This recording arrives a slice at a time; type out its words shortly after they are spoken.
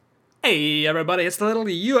Hey everybody, it's the little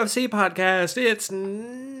UFC podcast. It's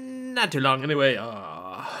not too long anyway.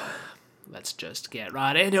 Let's just get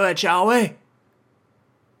right into it, shall we?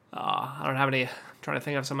 I don't have any. I'm trying to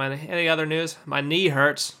think of any other news. My knee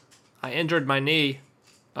hurts. I injured my knee.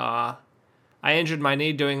 I injured my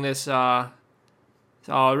knee doing this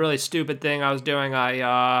really stupid thing I was doing.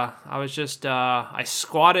 I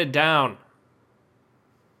squatted down.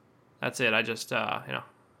 That's it. I just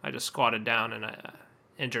squatted down and I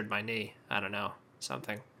injured my knee. I don't know.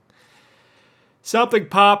 Something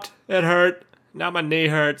popped. It hurt. Now my knee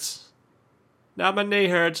hurts. Don't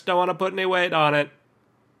want to put any weight on it.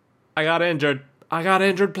 I got injured.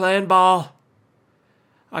 Playing ball.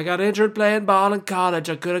 In college.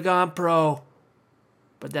 I could have gone pro.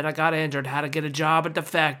 But then I got injured. Had to get a job at the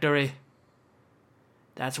factory.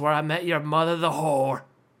 That's where I met your mother, the whore.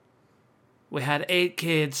 We had 8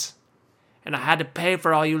 kids. And I had to pay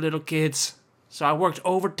for all you little kids. So I worked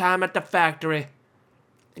overtime at the factory.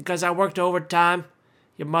 Because I worked overtime,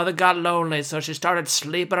 your mother got lonely, so she started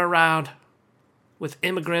sleeping around with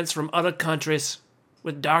immigrants from other countries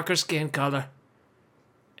with darker skin color.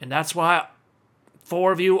 And that's why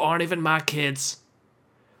 4 of you aren't even my kids.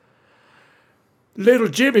 Little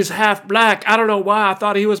Jimmy's half black. I don't know why I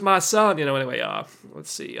thought he was my son. Anyway, let's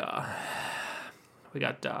see. Should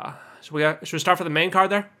we start for the main card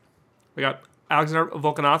there? We got Alexander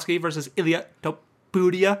Volkanovsk versus Ilia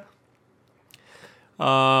Topuria.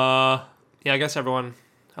 I guess everyone,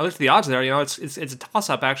 at least the odds there, it's a toss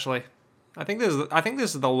up actually. I think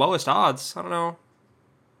this is the lowest odds. I don't know.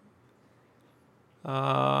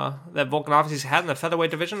 That Volkanovski's had in the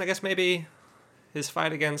featherweight division. I guess maybe his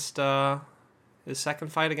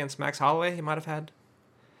second fight against Max Holloway, he might have had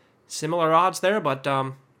similar odds there, but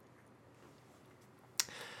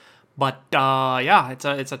yeah, it's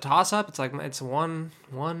a toss up. It's one.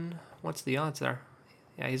 What's the odds there?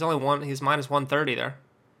 Yeah, he's minus 130 there.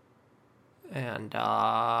 And so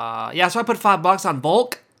I put $5 on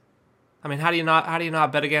Volk. I mean, how do you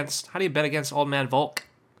bet against old man Volk?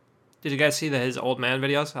 Did you guys see his old man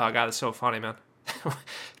videos? Oh god, it's so funny, man.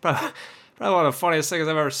 probably one of the funniest things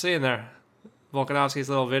I've ever seen there. Volkanovski's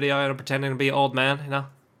little video, pretending to be old man,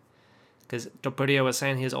 because Topuria was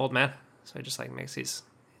saying he's old man, so he just makes he's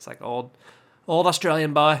like old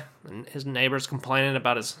Australian boy, and his neighbor's complaining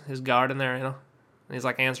about his garden there, and he's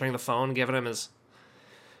answering the phone, giving him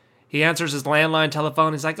he answers his landline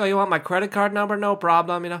telephone. He's like, "Oh, you want my credit card number? No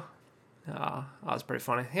problem," that was pretty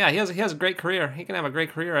funny. Yeah, he has a great career. He can have a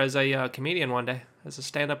great career as a comedian one day, as a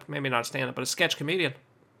stand-up, maybe not a stand-up, but a sketch comedian.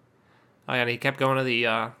 Oh, yeah, and he kept going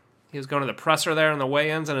to he was going to the presser there in the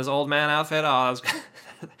weigh-ins in his old man outfit. Oh,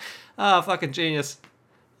 that was fucking genius.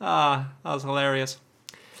 That was hilarious.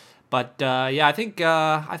 But I think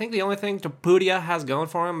the only thing Topuria has going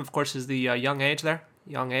for him, of course, is the young age there.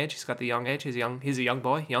 Young age. He's got the young age. He's a young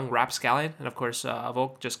boy, young rapscallion, and of course,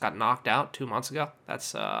 Volk just got knocked out 2 months ago.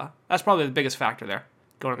 That's probably the biggest factor there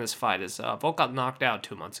going into this fight is Volk got knocked out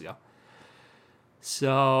 2 months ago.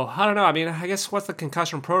 So I don't know. I mean, I guess what's the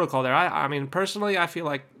concussion protocol there? I mean, personally, I feel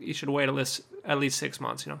like you should wait at least 6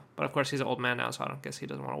 months. But of course, he's an old man now, so I don't guess he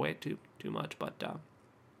doesn't want to wait too much. But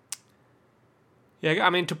yeah,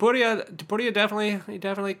 I mean, Topuria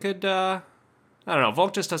definitely could. I don't know.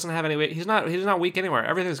 Volk just doesn't have any weight. He's not weak anywhere.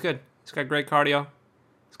 Everything's good. He's got great cardio.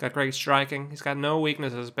 He's got great striking. He's got no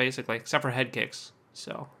weaknesses basically, except for head kicks.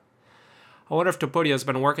 So I wonder if Topuria's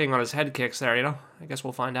been working on his head kicks there. I guess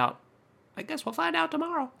we'll find out.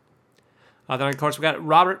 Tomorrow. Then of course we got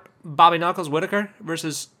Bobby Knuckles Whittaker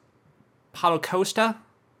versus Paulo Costa.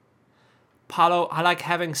 Paulo, I like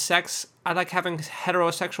having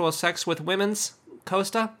heterosexual sex with women's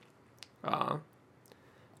Costa. I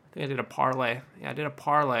think I did a parlay. Yeah, I did a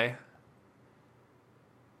parlay.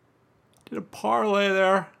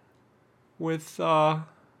 There with did I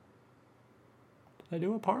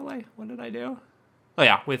do a parlay? What did I do? Oh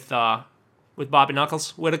yeah, with Bobby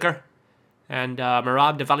Knuckles Whittaker and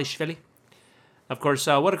Merab Dvalishvili. Of course,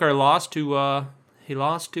 Whittaker lost to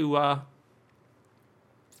what's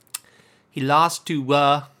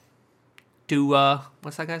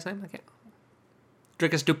that guy's name? I can't.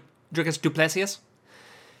 Dricus Duplessis.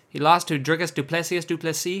 He lost to Dricus Duplessis.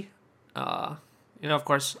 Of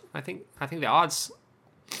course, I think the odds.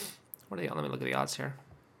 What are they? Let me look at the odds here.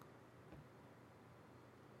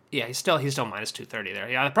 Yeah, he's still minus 230 there.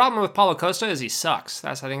 Yeah, the problem with Paulo Costa is he sucks.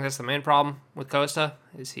 I think that's the main problem with Costa.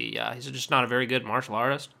 Is he's just not a very good martial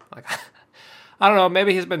artist. I don't know.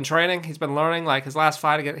 Maybe he's been training. He's been learning. His last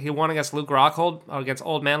fight, he won against Luke Rockhold, or against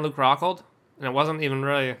old man Luke Rockhold, and it wasn't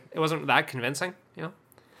that convincing,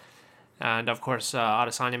 And of course,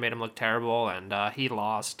 Adesanya made him look terrible, and he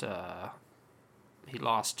lost. He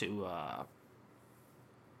lost to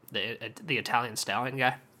the Italian Stallion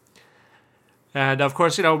guy. And of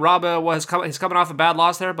course, Rob he's coming off a bad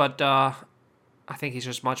loss there, but I think he's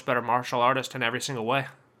just much better martial artist in every single way.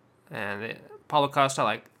 And Paulo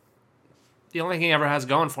Costa, the only thing he ever has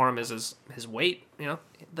going for him is his weight.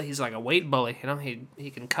 He's like a weight bully. He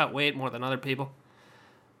can cut weight more than other people.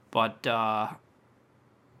 But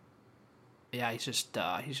he's just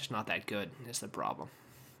not that good. Is the problem.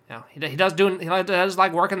 He does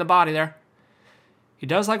like working the body there. He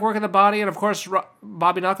does like working the body, and of course,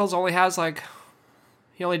 Bobby Knuckles only has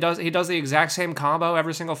he does the exact same combo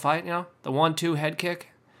every single fight. The 1-2 head kick.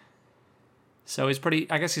 So he's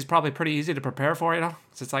probably pretty easy to prepare for.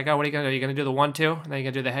 So it's like, oh, what are you gonna do? Are you gonna do the 1-2, and then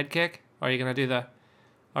you're gonna do the head kick, or are you gonna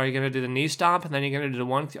do the knee stomp, and then you're gonna do the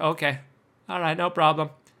 1? Okay, all right, no problem.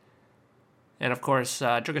 And of course,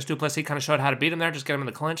 Dricus Du Plessis kind of showed how to beat him there, just get him in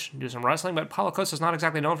the clinch and do some wrestling. But Paulo Costa's not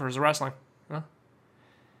exactly known for his wrestling.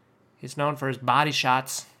 He's known for his body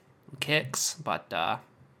shots and kicks, but I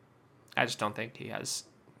just don't think he's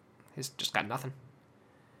just got nothing.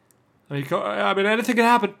 I mean, anything could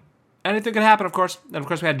happen. Anything could happen, of course. And of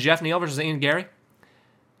course, we had Jeff Neal versus Ian Garry.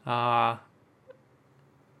 Of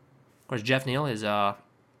course, Jeff Neal is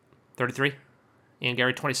 33. Ian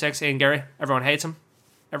Garry, 26. Ian Garry, everyone hates him.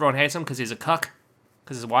 Everyone hates him because he's a cuck.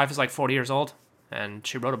 Because his wife is 40 years old. And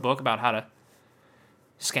she wrote a book about how to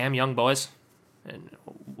scam young boys. And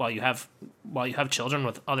while you have children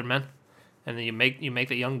with other men. And then you make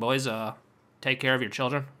the young boys take care of your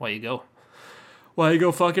children while you go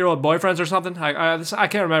fuck your old boyfriends or something. I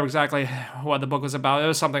can't remember exactly what the book was about. It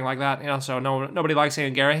was something like that. So nobody likes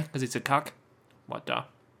Ian Garry because he's a cuck. But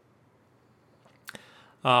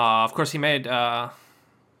of course he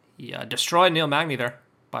destroyed Neil Magny there.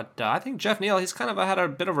 But I think Jeff Neal, he's kind of had a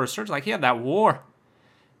bit of a resurgence. He had that war.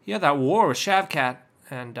 He had that war with Shavkat.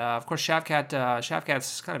 And of course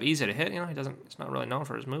Shavkat's kind of easy to hit. He's not really known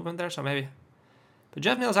for his movement there. So maybe. But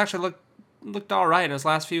Jeff Neal's actually looked all right in his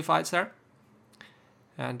last few fights there.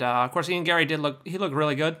 And of course, Ian Garry looked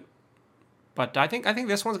really good, but I think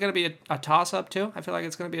this one's gonna be a toss up too. I feel like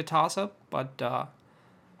it's gonna be a toss up, but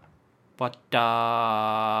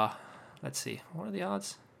let's see, what are the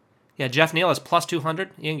odds? Yeah, Jeff Neal is plus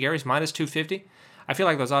 200. Ian Garry's minus 250. I feel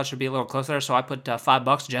like those odds should be a little closer, so I put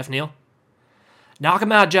 $5 Jeff Neal. Knock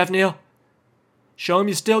him out, Jeff Neal. Show him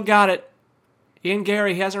you still got it. Ian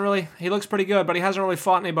Garry, he looks pretty good, but he hasn't really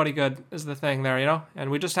fought anybody good, is the thing there, And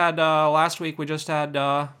we just had, last week, we just had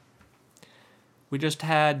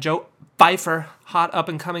Joe Pfeiffer, hot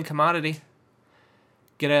up-and-coming commodity,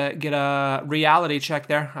 get a reality check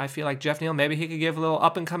there. I feel like Jeff Neal, maybe he could give a little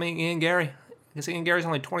up-and-coming Ian Garry. Because Ian Garry's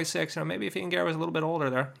only 26, maybe if Ian Garry was a little bit older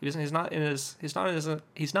there. He's not in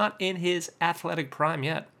his athletic prime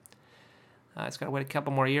yet. He's got to wait a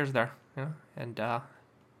couple more years there, and I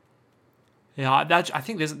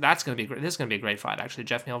think that's going to be great. This is going to be a great fight, actually.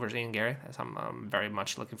 Jeff Neal versus Ian Garry. I'm very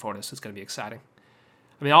much looking forward to this. It's going to be exciting.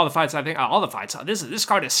 I mean, all the fights. This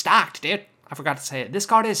card is stocked, dude. I forgot to say it. This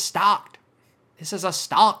card is stocked. This is a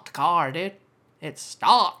stocked card, dude. It's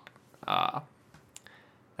stocked. That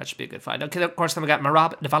should be a good fight. Okay, of course, then we got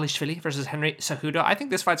Merab Dvalishvili versus Henry Cejudo. I think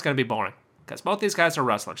this fight's going to be boring because both these guys are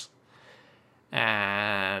wrestlers,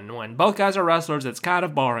 and when both guys are wrestlers, it's kind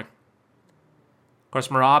of boring. Of course,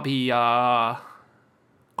 Merab, of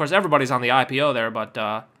course, everybody's on the IPO there, but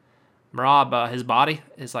Merab, his body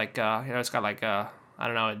is it's got I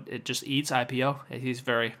don't know, it just eats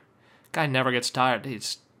IPO. Guy never gets tired.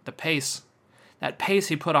 That pace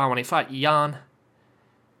he put on when he fought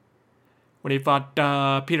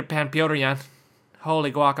Peter Pan Piotr Yan.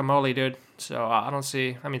 Holy guacamole, dude. So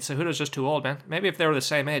Cejudo's just too old, man. Maybe if they were the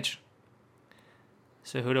same age,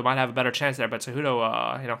 Cejudo might have a better chance there, but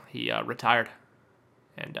Cejudo, he retired.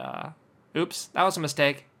 And, oops, that was a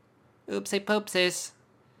mistake. Oopsie poopsies.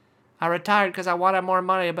 I retired because I wanted more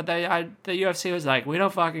money, but the UFC was like, we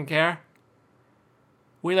don't fucking care.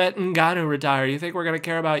 We let Ngannou retire. You think we're going to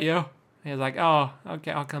care about you? He was like, oh,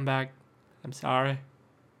 okay, I'll come back. I'm sorry.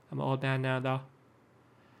 I'm an old man now, though.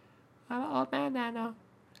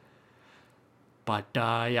 But,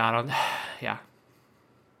 yeah.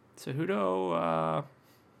 Cejudo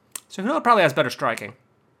probably has better striking.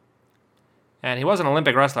 And he was an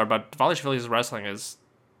Olympic wrestler, but Dvalishvili's wrestling is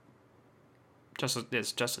just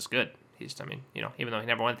as good. Even though he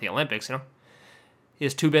never went to the Olympics, he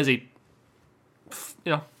is too busy,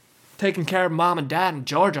 taking care of mom and dad in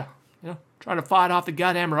Georgia, trying to fight off the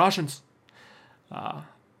goddamn Russians. I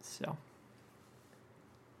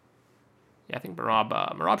think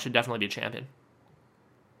Merab should definitely be champion.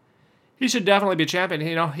 He should definitely be champion.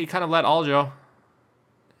 He kind of let Aljo.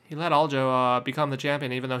 He let Aljo become the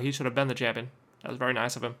champion, even though he should have been the champion. That was very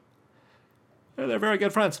nice of him. They're very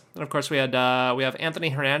good friends. And of course, we have Anthony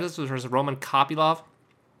Hernandez versus Roman Kopylov.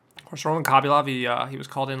 Of course, Roman Kopylov, he was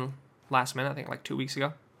called in last minute, I think like 2 weeks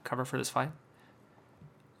ago, cover for this fight.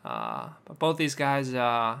 But both these guys,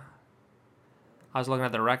 I was looking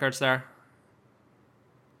at their records there.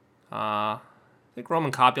 I think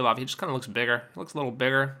Roman Kopylov, he just kind of looks bigger. He looks a little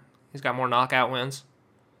bigger. He's got more knockout wins.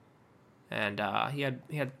 And he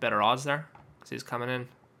had better odds there because he's coming in.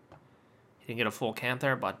 He didn't get a full camp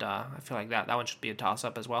there, but I feel like that one should be a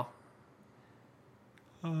toss-up as well.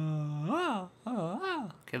 Okay,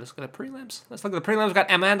 let's look at the prelims. Let's look at the prelims. We've got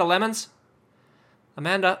Amanda Lemons.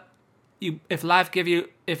 Amanda, if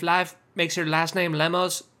life makes your last name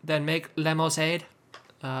Lemos, then make Lemosade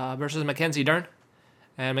versus Mackenzie Dern.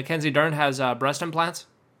 And Mackenzie Dern has breast implants,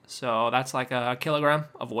 so that's like a kilogram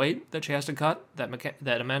of weight that she has to cut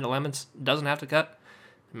that Amanda Lemons doesn't have to cut.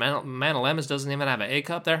 Amanda Lemons doesn't even have an A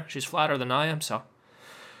cup there. She's flatter than I am, so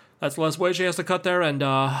that's less weight she has to cut there. And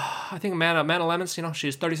I think Amanda Lemons,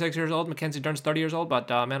 she's 36 years old. Mackenzie Dern's 30 years old, but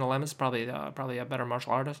Amanda Lemons probably a better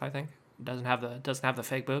martial artist. I think doesn't have the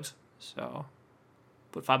fake boobs. So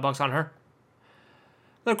put $5 on her.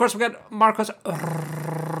 Then of course we got Marcos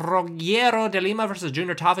Rogero de Lima versus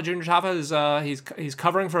Junior Tafa. Junior Tafa is he's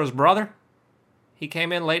covering for his brother. He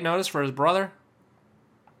came in late notice for his brother.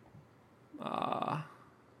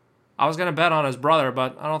 I was gonna bet on his brother,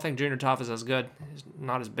 but I don't think Junior Tafa is as good. He's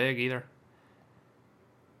not as big either.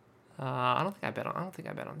 I don't think I bet on. Did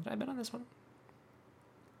I bet on this one?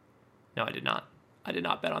 No, I did not. I did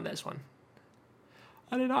not bet on this one.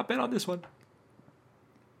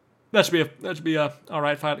 That should be a all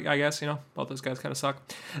right fight, I guess. Both those guys kind of suck.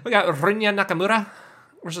 We got Rinya Nakamura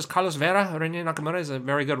versus Carlos Vera. Rinya Nakamura is a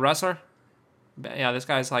very good wrestler. Yeah, this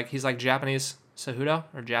guy's he's like Japanese Cejudo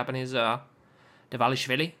or Japanese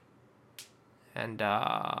Dvalishvili. And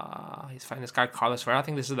he's fighting this guy Carlos Vera. I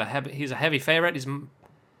think this is he's a heavy favorite. He's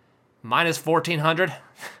minus 1,400.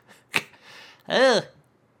 So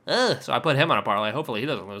I put him on a parlay. Hopefully he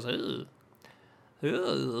doesn't lose.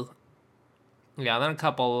 Yeah, then a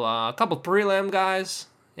couple prelim guys.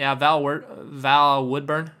 Yeah, Val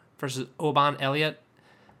Woodburn versus Oban Elliott.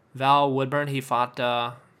 Val Woodburn, he fought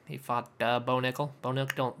Bo Nickel. Bo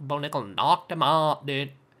Nickel knocked him out,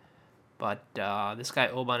 dude. But this guy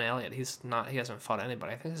Oban Elliott, he hasn't fought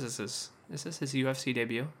anybody. I think this is his UFC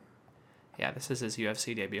debut. Yeah, this is his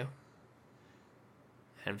UFC debut.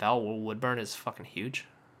 And Val Woodburn is fucking huge,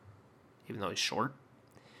 even though he's short.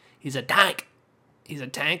 He's a tank. And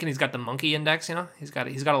he's got the monkey index. He's got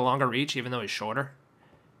a longer reach, even though he's shorter.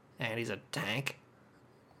 And he's a tank.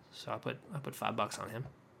 So I put $5 on him.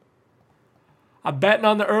 I'm betting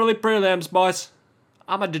on the early prelims, boys.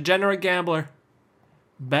 I'm a degenerate gambler.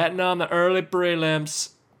 Betting on the early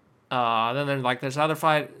prelims. Then there's this other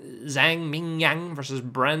fight, Zhang Mingyang versus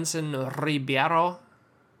Brenson Ribeiro.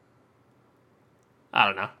 I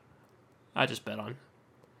don't know. I just bet on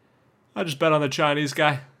the Chinese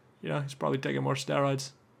guy. He's probably taking more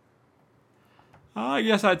steroids. I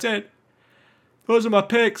guess that's it. Those are my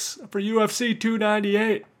picks for UFC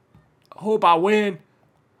 298. Hope I win,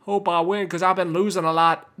 because I've been losing a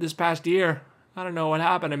lot this past year. I don't know what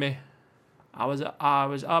happened to me. I was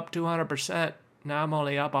up 200%. Now I'm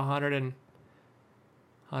only up 140%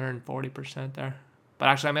 there. But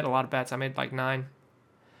actually, I made a lot of bets. I made like nine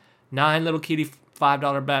little kitty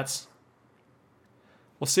 $5 bets.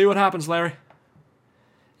 We'll see what happens, Larry.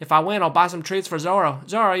 If I win, I'll buy some treats for Zorro.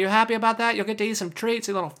 Zorro, are you happy about that? You'll get to eat some treats,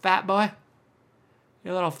 you little fat boy.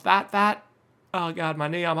 You little fat. Oh, God, my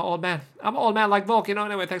knee. I'm an old man. I'm an old man like Volk.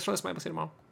 Anyway, thanks for listening. We'll see you tomorrow.